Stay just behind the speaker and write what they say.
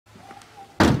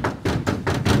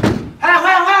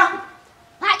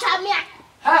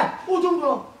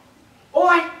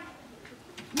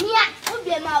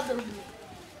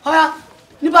Hoya,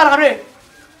 ni bara re.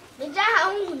 Meja ha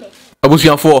unhune.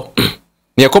 Abusuafo,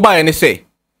 ne yakoba ye ne se.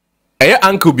 Eye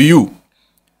Uncle Beyou.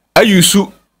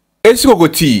 Ayusu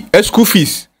esikokotii, school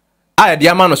fees. Aya de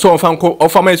ama no so onfanko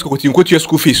ofama esikokotii nkotua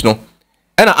school fees no.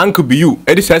 Ena Uncle Beyou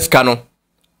edi sesika no.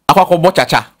 Akwakobo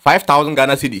chacha 5,000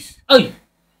 Ghana cedis.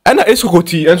 Ena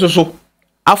esikokotii enso so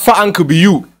afa Uncle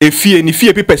Beyou efie ni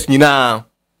fie papers nyina.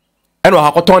 Ena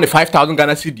akakoton 5,000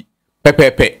 Ghana cedi.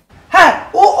 Pepepe. Ha,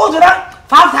 o dira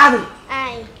 5,000.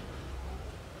 Ai.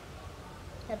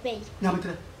 Tapei. Na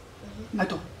mitra.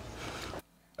 Ato.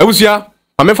 Abusia,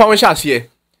 amefa won sha ase.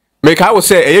 Make I will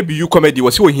say a Beyou comedy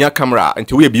was here camera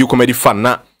until we Beyou comedy fan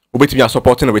na obetimi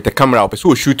supporting with the camera or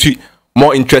so shoot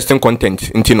more interesting content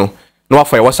intino no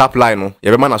for your WhatsApp line no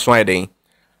ye be man aso ayeden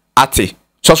ate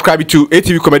subscribe to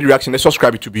ATV comedy reaction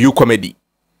subscribe to Beyou comedy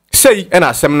say and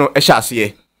asem no e sha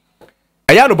ase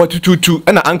eya no batututu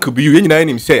na Uncle Beyou ye nyina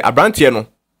anim say abrante no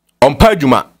ompa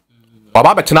adwuma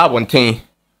baba betena abonten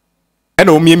e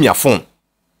na omiemia phone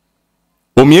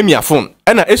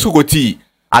e na esikokotii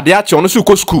ade ache ono su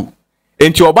ko school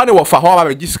enti oba ne wo fa ho aba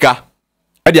register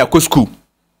e dia ko school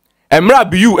emra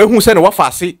Beyou ehun se ne wo fa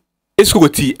ase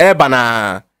esikokotii e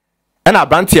bana e na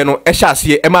brantie no e sha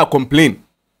ase e ma complain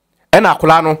e na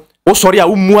akola no wo sori a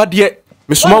wo mu ade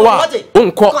mesoma wa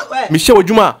onko me hye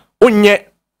wadwuma onye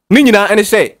ni nyina ene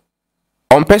se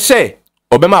ompese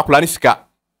obema akola ne sika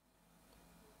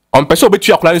ompese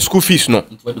obetu akola ne school fees no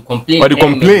what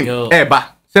complain e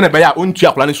ba se ne be ya ontu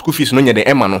akola ne school fees no nye de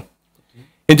ema no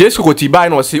nje esikokotii bai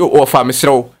no se o fa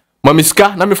mesrew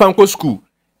mamiska na me fa nko school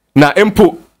na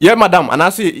empo ye madam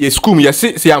anase ye school ye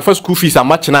se yan fa school fees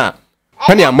amach na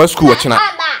hani am school wo china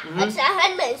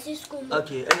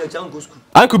Okay, eno chan go school.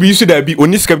 Uncle Beyou si da bi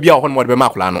oniska bia ho no de be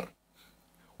makola no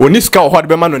oniska ho de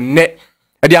be ma no ne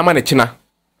e de ama ne china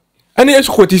ene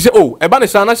esikokotii se o e ba ne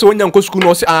sa na se onya nko school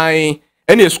no se ai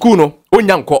ene school no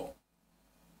onya nko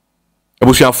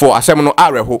ebusuafo asem no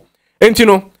areho enti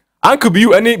no Uncle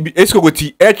Beyou ene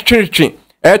esikokotii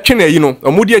twetwe yi no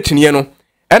omudi akiniye no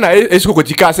ena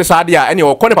esikokotii ka se saade a ene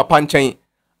okone papa nchen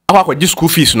akwa school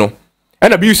fees no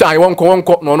ena Beyou say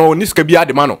wonko no niska bia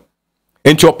de ma no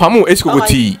enti opamu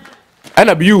esikokotii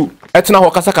ena Beyou etena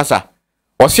ho kasa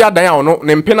osi adan a no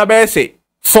ne mpena be se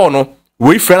 4 no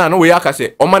we friend no we aka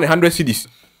se o ma ne 100 cedis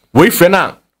we friend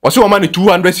a osi o ma ne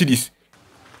 200 cedis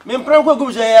Me mpran ko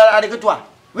gum se adeketo a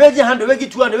we gi 100 we gi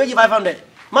 200 we gi 500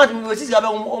 man we sisi ga be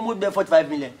almost 45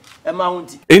 million e ma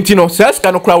hunti enti no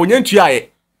seska no kra wonya ntua ye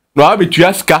no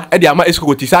abetua ska e de ama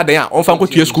esikokotii sa adan a onfa nko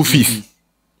tua school fees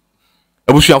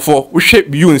abusuafo wo hwe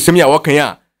Beyou nsem ya wokan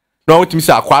a no wotimi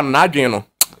sa akwa no na adwen no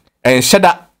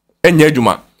enhyeda enya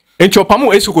adwuma enti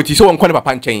opamu esikokotii se wonko ne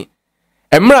papa nchen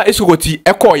emra esikokotii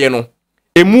ekoye no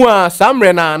emu a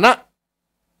samre na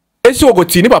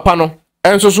esikokotii ni papa no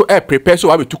enso so prepare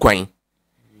so abetu kwan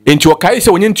enti okai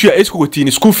se wonya ntua esikokotii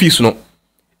ni school fees no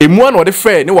emu a no de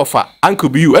fair ne wofa Uncle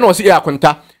Beyou ena wo se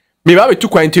akonta me ba betu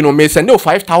kwan ti no me send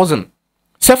 5,000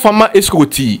 se fama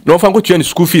esikokotii no fa nko tua ni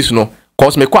school fees no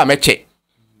cause me kwa meche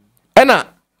ena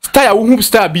style wo hu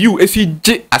style Beyou esi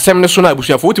je asem ne so na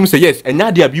abusuafo wotim say yes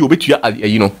enya de Beyou betua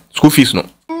ayi no school fees no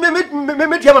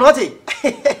me tia man hote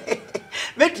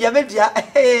me tia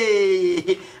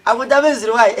aguda me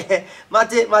zero ai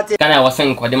mate kana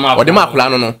wasen ko de ma akola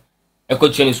no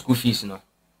ekotua ni school fees no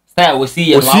style wo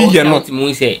si ye no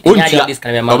timu say enya de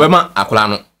scan be ma obema akola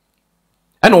no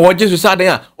ena wo jesu sa den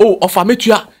a o ofa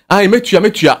metua ai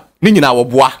metua ni nyina wo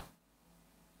boa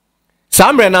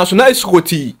samre na so na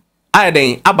esikokotii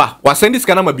ayeden aba wasend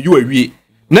sika na ma Beyou awie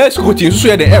na esikokotii nso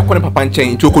ye de ekone papa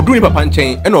nchen ti okodu ni papa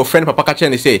nchen ena o friend papa ka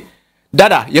chen say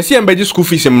dada yesi embeji school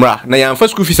fees mra na yan fa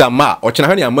school fees ama o chena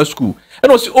hwani ama school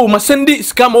ena o si o ma sendi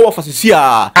sika ma wo fasisi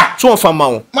a so on fa ma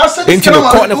wo enti no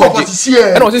ko ne ko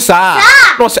ena o si sa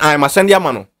no si ai ma sendi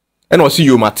ama no ena o si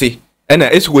yo mate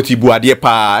ena esikokotii bu ade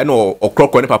pa ena o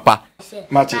kroko ne papa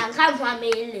Mate. Kan fa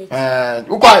mele.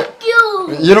 Ukwa.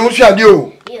 Yero mu hwade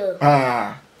o.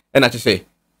 Ena te say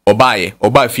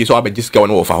oba fie so abeji sika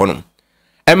wona wo fa honom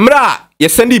emra ye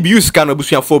sendi Beyou sika no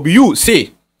abusuafo Beyou say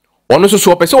ono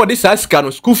so opese wo de sa sika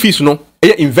no school fees no e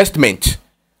investment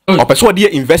opese wo de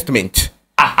investment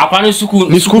akwa no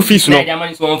school fees no na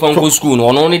jamani so won fa nko school no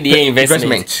ono ne de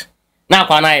investment na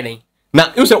akwa na ayeden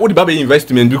na you say wo de ba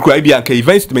investment bi kura bi anka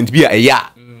investment bi a eya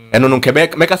eno no nke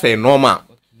meka say normal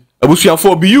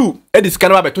abusuafo Beyou e de sika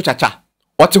no ba beto chacha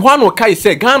ote ho ano kai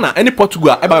say Ghana any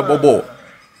Portugal e ba bobo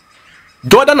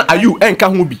Jordan ayu enka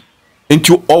ho bi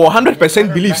enti o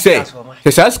 100% believe say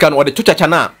say scan o de chuchacha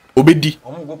na obedi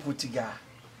omo Portugal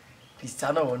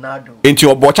Cristiano Ronaldo enti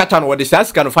obo chacha no o de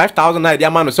scan 5,000 na de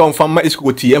ama no say on fam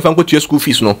esikokotii enfa nko tua school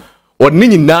fees no o ni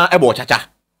nyina e bo chacha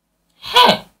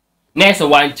Nessa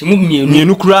one to move me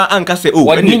nukura anka say oh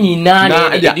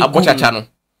na e abochacha no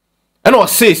and o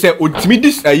say otimi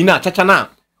this na chacha na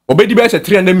obedi be say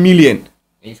 300 million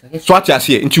so at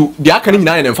ase nti dia aka ni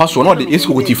na na mfa so no de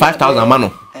esikokotii 5000 ma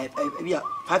no 5000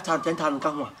 10000 ka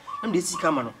ho am de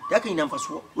sika ma no dia aka ni na mfa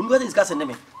so onu ga sika sende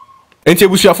me enti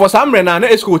ebusua for samre na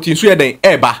esikokotii so ye den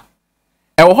eba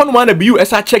e wo hono ma na Beyou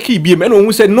esa check bi me no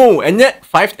hu say no enye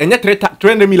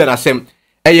 300 million asem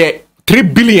eye 3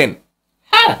 billion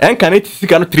en kan it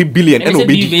sika no 3 billion en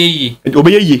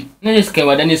obeye na sika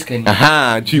wada na sika ni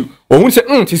aha ti ohun se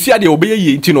ti sia de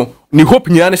obeye nti no ni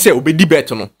hope nyina ne se obedi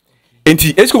bet no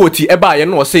enti esikokotii eba ye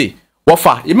no se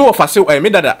wofa yemi wofa se me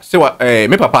dada se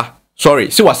me papa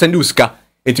sorry se wa send usika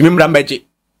enti me mra mbeje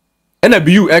ena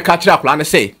Beyou e ka kira akula ne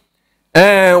se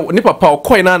ni papa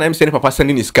okoi na em se ni papa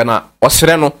send ni sika na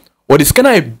osere no o the sika na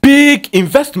a big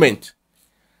investment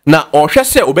na ohwe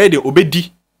se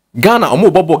obedi Ghana omo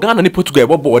bobo Ghana ni Portugal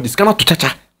bobo o diska na to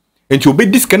chacha enti obe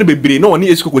diska na bebre na oni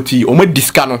esikokotii omo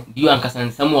diska no you ankasan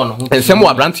nsem wo no ho nsem wo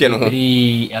abrante no ho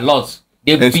a lot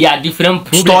they be a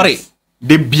different story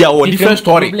they be a different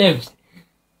story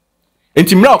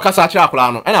enti mra okasa acha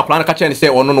akula no ena akula no ka che ne se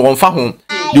ono no wonfa ho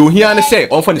de ohia ne se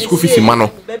onfa ne school fees ma no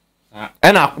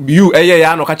ena Beyou eye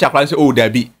ya no ka che akula ne se o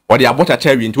dabi o de abota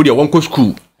cha wi enti o de wonko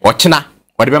school o chena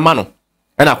o de be ma no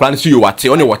ena akula ne se yo wate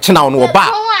o ne wo chena ono oba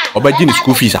obaji ni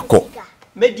school fees akọ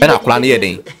ena akula ne ye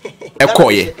den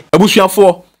ekoye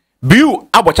abusuafo Beyou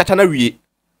abochacha na wie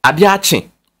ade ache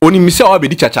oni mise o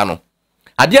bedi chacha no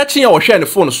ade ache ya wo hwe ne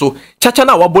phone so chacha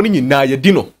na wabọ ni nyina ye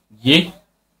di no ye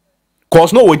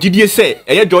cause no wogidie say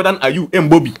eye Jordan Ayew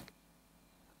embobi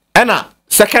ena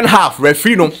second half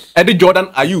referee no e de Jordan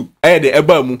Ayew e de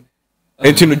eba mu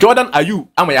enti no Jordan Ayew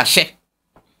ama ya hye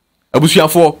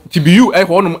abusuafo ti Beyou e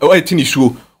ho no e tini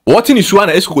suo wo tini suo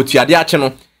na esikokotii ade ache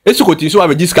no esikokotii so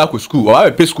abeji sika ko school o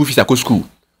abe pay school fees akọ school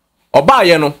oba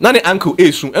ye no na ne uncle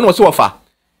esu ena wo se wofa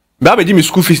be abeji mi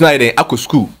school fees na ye den akọ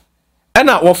school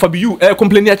ena wo fa Beyou e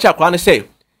complain ya cha akwa ne say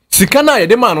sika na ye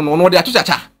de ma no de ato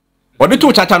chacha o de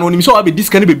to chacha no ni so abe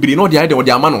diska ne bebre no de ya de o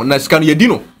de ama no na sika no ye di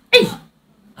no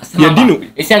ye di no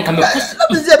esi anka me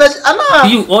ana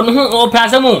Beyou on ho o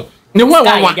prazamo ne ho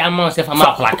wa ya ma se fa ma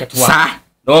akwa ketwa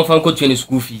no won fa ko tue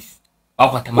school fees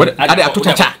akwata ma ade ato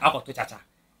chacha akwata chacha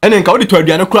ene nka wodi to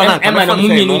aduane kura na nka na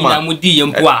mummi no na mudi ye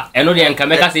mpo a eno de nka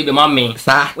meka se be ma me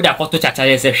wodi akoto chacha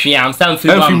ye se hwe am sam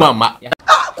free mama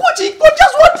kochi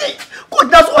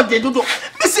just what they do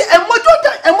me say emojo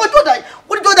da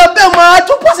wodi do da be ma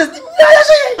to process ya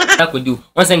say akodu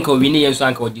won se nka owini ye so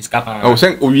anka odi skapa o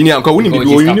se owini anka woni bi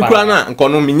owini kura na nka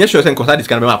no menye sure se nka sa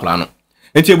diska na be ma kura no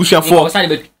enti ebusuafo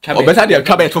obesa de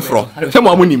atwa be tofro se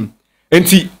mo amonim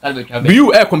enti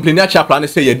Beyou e complain ya cha plan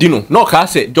say ye di no no ka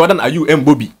say Jordan Ayew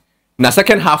embobi na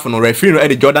second half no referee no e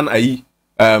de Jordan Ayew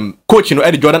coach no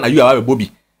e de Jordan Ayew awa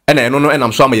bobi ena eno no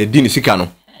enam so ama ye di ni sika no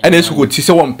ena esikokotii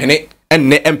se won pene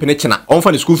enne empene chena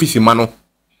onfa ni school fees ma no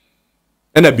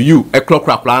ena Beyou e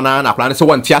klokra plan na plan se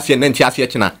won tiase ne tiase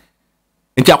chena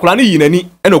enti akula ne yinani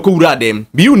ena okowura adem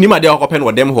Beyou ni ma de okopen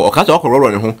wo dem ho o ka se okororo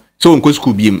ne ho se won ko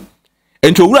school biem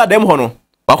enti owura adem ho no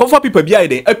wakofa pipa bia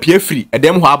iden apia free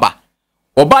edem ho aba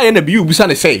oba ye na Beyou busa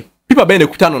ne say pipa be na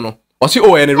kuta no no o se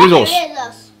o ye ne results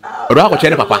ora ko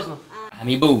chene papa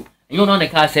amibo you know the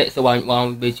car say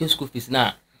one be school fees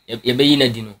na ye be yina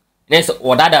di no ne so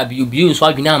odada Beyou so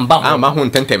adwina amba ho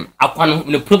ntentem akwa no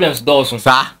ne problems dawson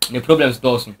sa ne problems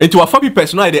dawson enti wa fa bi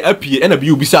personal dey apie na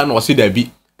Beyou bisa na o se da bi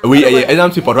we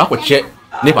exam paper ora ko che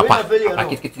ne papa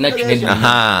akete na twene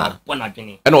aha bona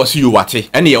dwene na o se you wate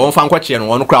ene ye won fa nkwa che no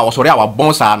won kra wo sori a wa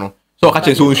bon sa no so ka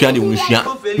che so wonhua de wonhua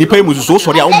ni pa mu so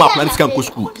sori a wo ma plan sika nko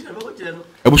school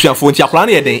ebusuafo nti akora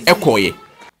na ye den ekoye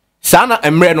sana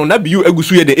emre no na Beyou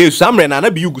egusu ye den esu samre na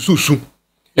Beyou gusu su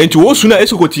enti wo su na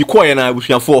esikokotii koye na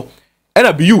ebusuafo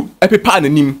ena Beyou epepa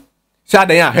nanim se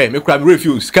adan ya he me kura me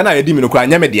refuse kana ye di me no kura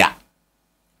nya me dia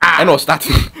ena o start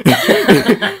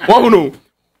wo no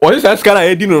o se kana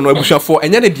ye di no ebusuafo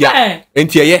enya ne dia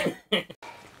enti ye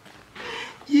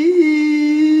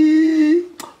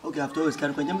okay after always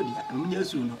can nya me dia me nya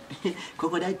su no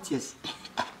kokotii yes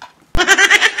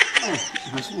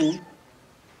masu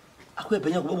akwe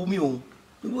banya ko bumi o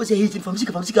we say hit from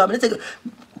sika me take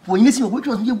for yin si we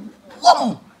twas me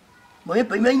wom mo ye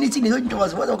pay me ni ti ni so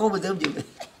twas what ko dem dem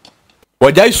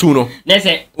wajai su no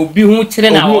nese obi hu kire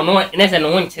na ono nese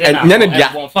no hu kire na nya ne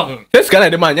dia se sika na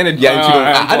de ma nya ne dia nti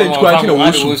no ade ntukwa nti na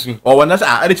wo su o wona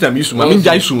sa ade ti na mi su ma mi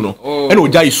jai su no e na o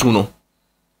jai su no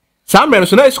samre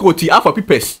so na esikokotii afa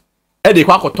pipes e de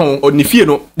kwa akoton oni fie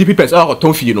no di pipes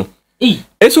akoton fie no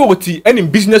esikokotii any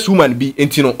business woman bi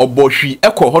enti no obohwi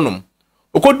ekọ honom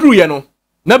okoduru ye no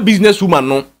na business woman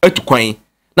no atukwan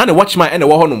na ne watchman ene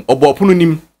wo honom obo pono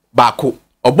nim baako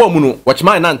obo mu no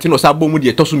watchman na ntino sa bo mu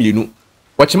de toso mienu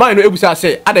watchman no ebusa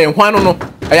se ada enhwan no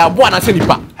ya abo na se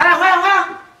nipa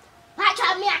Ha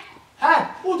cha mia.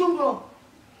 Ha, udumbo.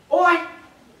 Oi.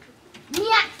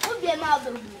 Mia, u be ma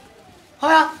do.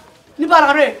 Ha, ni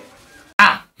para re.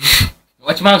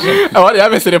 Watchman so. Awari ya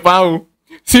mesere pao.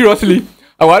 Seriously.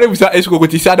 Awari busa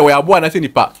esikokotii sada we abo na se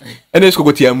nipa. Ene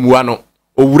esikokotii amua no.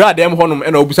 Owura dem honum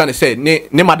ena obusa ne se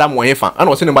ne madam wo yefa.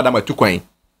 Ana o se ne madam atukwan.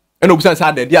 Ena obusa se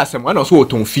ada dia asem. Ana o so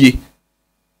otonfie.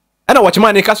 Ena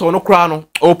watchman ne kasa ono kra no.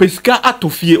 O pesika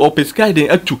atofie, o pesika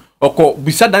den atu. Oko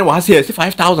bisa dan wa ha se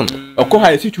 5000. Oko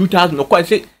ha se 2000. Oko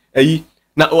se ayi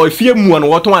na o fie mua no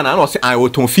woton ana na o se ai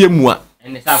woton fie mua.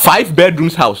 5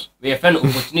 bedrooms house. We have an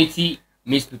opportunity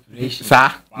miss preparation.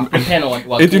 Sa. Pen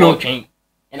or train.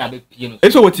 And I be piano.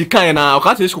 Eso woti kan na o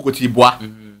ka se esikokotii boa.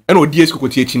 Ena odi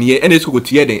esikokotii akiniye, ena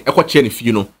esikokotii den ekoche ne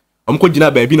fie no. Omko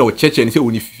gina baabi na o cheche ne se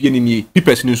oni fie ne nie,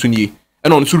 papers ne nso nie.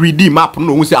 Ena on so ready map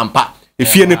no hu se ampa. E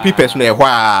fie ne papers no e hwa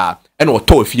a ena o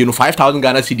to fie no 5000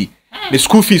 Ghana cedi. The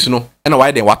school fees no ena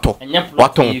why den wato.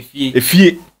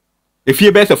 E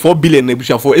fie be se 4 billion na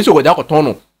busha for eso go ja ko ton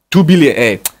no 2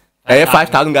 billion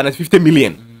 5000 Ghana 50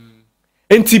 million.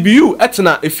 NTBU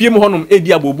etna e fie mu honum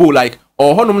edi abobo like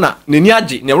or honum na nani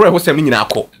age ne were hosem nyina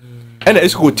akọ. Ena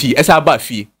esikokotii esa ba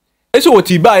fie.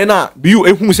 Esikokotii ba na biu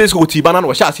ehu se esikokotii ba na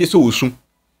no hya ase so osu.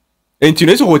 Enti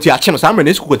no esikokotii ache no samre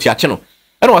na esikokotii ache no.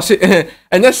 Ena wo se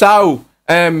enye saa o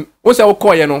wo se wo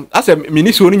koye no ase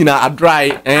minisi oni nyina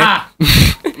adry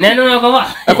No ko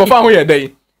ba. E ko fa ho ye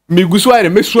dai. Megusu ayre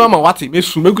mesu ama wate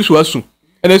megusu asu.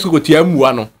 Ena esikokotii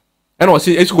amua no. Ena wo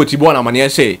se esikokotii bo na mane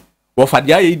se wo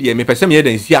fade aye die me pese me ye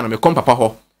dansi ano me kom papa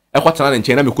ho. E kwatana na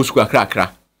nche na me kusuku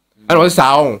akra. Ena wo se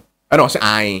saa o. Ena wo se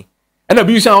ai. Ena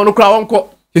bi usa ono kra wonko.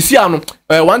 Hesi ano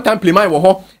one time playman wo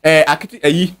ho akete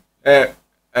ayi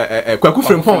kwaku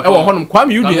frem hon e wo honom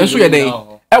kwam yudi enso ye den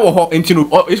e wo ho enti no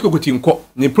esikokotii nko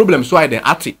ne problem so ayden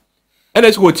ate. Ena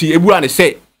esikokotii ebura ne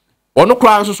se ono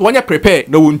kra nso so wonya prepare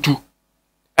na wontu.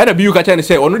 Ena bi uka chane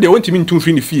se ono de wontimi ntum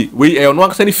free ne fie we ono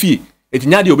akasa ne fie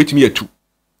etinya de obetimi atu.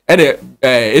 Ena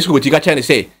esikokotii ka chane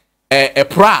se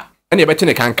pra ena ebete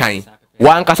ne kankan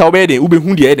wan kasa obeden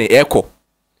ubehu de eden eko.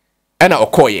 Ena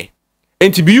okoye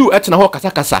enti Beyou etna ho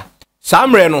kasa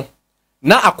samre no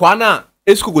na akwa na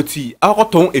esikokotii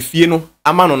akoton efie no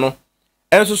amano no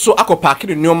enso so akopake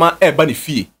ne nyoma eba ne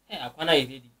fie Akwa na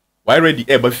ready. why ready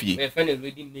eba fie We find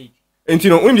ready made. enti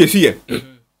no unde sie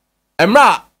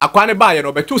emra akwa ne ba ye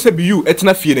no beto se Beyou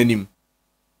etna fie nanim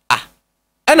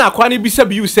ena akwa ne bisa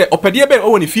Beyou se opede be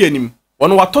o ne fie anim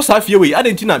wono wato sa fie we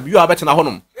adenti na Beyou abetna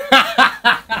honom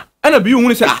ana Beyou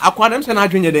hunu se akwa na mse na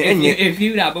adwenye de enye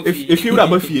If you ura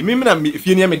ba fie mi na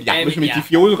fie ne media me ti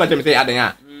fie wo ka teme se adan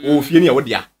a o fie ne ya wo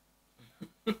dia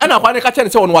ana akwa ne ka tene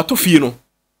se wono wato fie no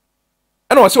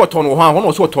ana wo se woto no ho a wono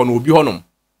wo se woto no obi honom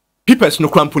papers no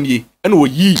kramponie ana wo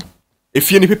yi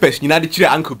efie ne papers nyina de kire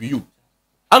Uncle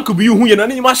Beyou hu ye na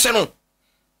ni ma se no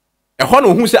e ho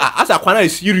no hu se asa akwa na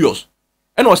serious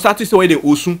ana wo start se we de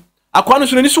osu akwa no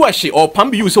so ni so ahye o pam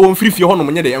Beyou se won free fie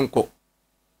honom nye de enko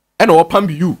ana wo pam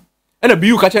Beyou ana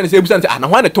Beyou ka chane se ebusan se na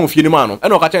ho na ton fie ni ma no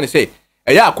ana wo ka chane se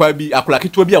eya akwa bi akola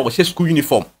keto bi a wo se school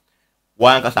uniform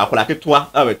wan ka sa akola keto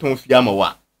a we ton fie ama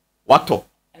wa wato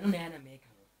I don't know na make.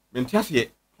 mentiase ye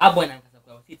Aboy na nkasa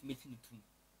kwa fit meeting tu.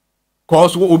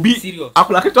 cause obi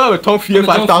akola keto a we ton fie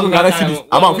 5000 Ghana cedis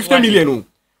ama 50 million no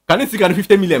kan sika no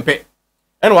 50 million pe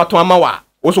ana wato ama wa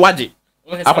wo so waje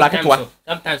akola keto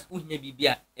sometimes unya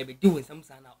bibia e be do some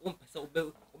sana on pesa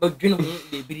obe dwene ho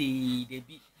de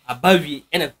bi abawie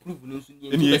and approve no so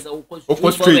ni pesa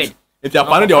o straight enti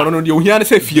apano de ono no de ohia ne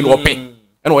se fie no ope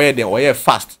ana oye de oye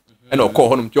fast ana okọ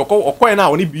honum ti okọ na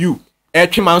oni Beyou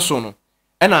twema nso no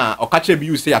ana okache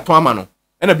Beyou se ato ama no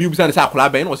ana Beyou bisa ne se akola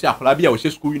ben na o se akola bia o se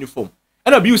school uniform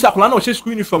ana Beyou se akola na o se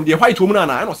school uniform de white woman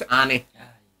na ana o se ane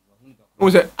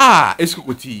o se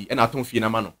esikokotii ana aton fie na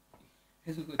ma no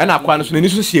ana akwa no so ni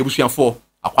so se ebusuafo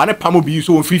akwa ne pamo Beyou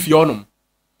so won free fie honum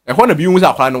e ho na Beyou se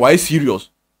akola no why serious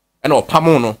ana o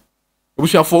pamo no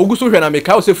ebusuafo ogu so hwe na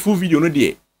make o se full video no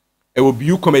de e wo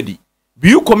Beyou comedy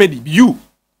Beyou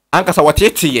ankasa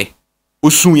watete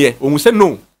osunye ohun se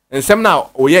no ensem na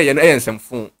oye ye no ensem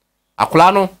fun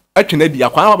akola no atwena di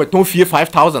akola na beton fie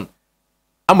 5000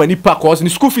 ama nipa cause ni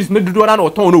school fees ne dodo na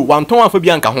oton no wan ton afa bi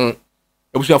anka ho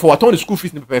ebusuafo waton ni school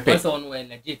fees ne pepepe so no we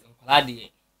legit akola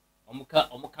de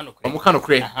omuka no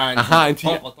kre anti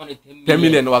 10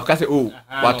 million wa ka se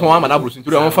waton ama na bro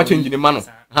sintu won fa change ni ma no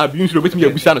Beyou nso betimi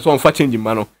abusa no so won fa change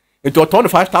ma no enti oton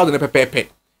 5000 ne pepepe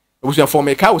ebusuafo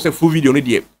me ka wo se full video no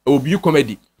de e Beyou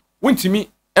comedy wontimi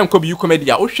enko Beyou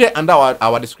comedy a wo hwe under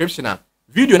our description a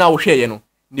video na wo hwe ye no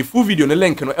ni full video no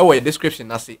link no e wo description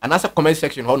na se anasa comment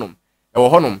section honom e wo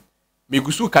honom me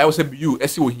gusu kai wo se Beyou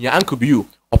ese wo hia Uncle Beyou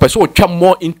opeso wo twa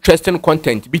more interesting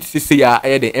content bit sese ya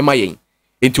e de ema yen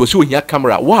enti wo se wo hia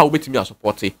camera wa wo betimi a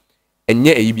support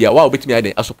enye eyi bia wa wo betimi a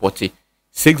de support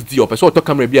 6D opeso wo to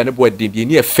camera bia ne bo de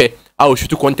ni e fe a wo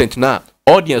shoot content na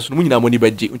audience no nyina money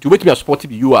badge enti wo betimi a support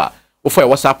Beyou a wo for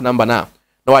WhatsApp number na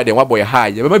wa de wa boy hi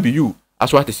ye be Beyou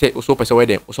aso ate say wo so pese we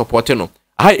de wo support no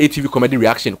hi ATV comedy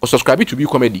reaction or subscribe to Beyou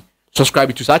comedy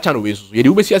subscribe to our channel we so ye de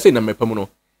wo be sia say na mepamu no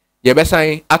ye be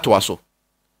san ato aso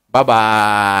bye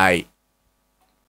bye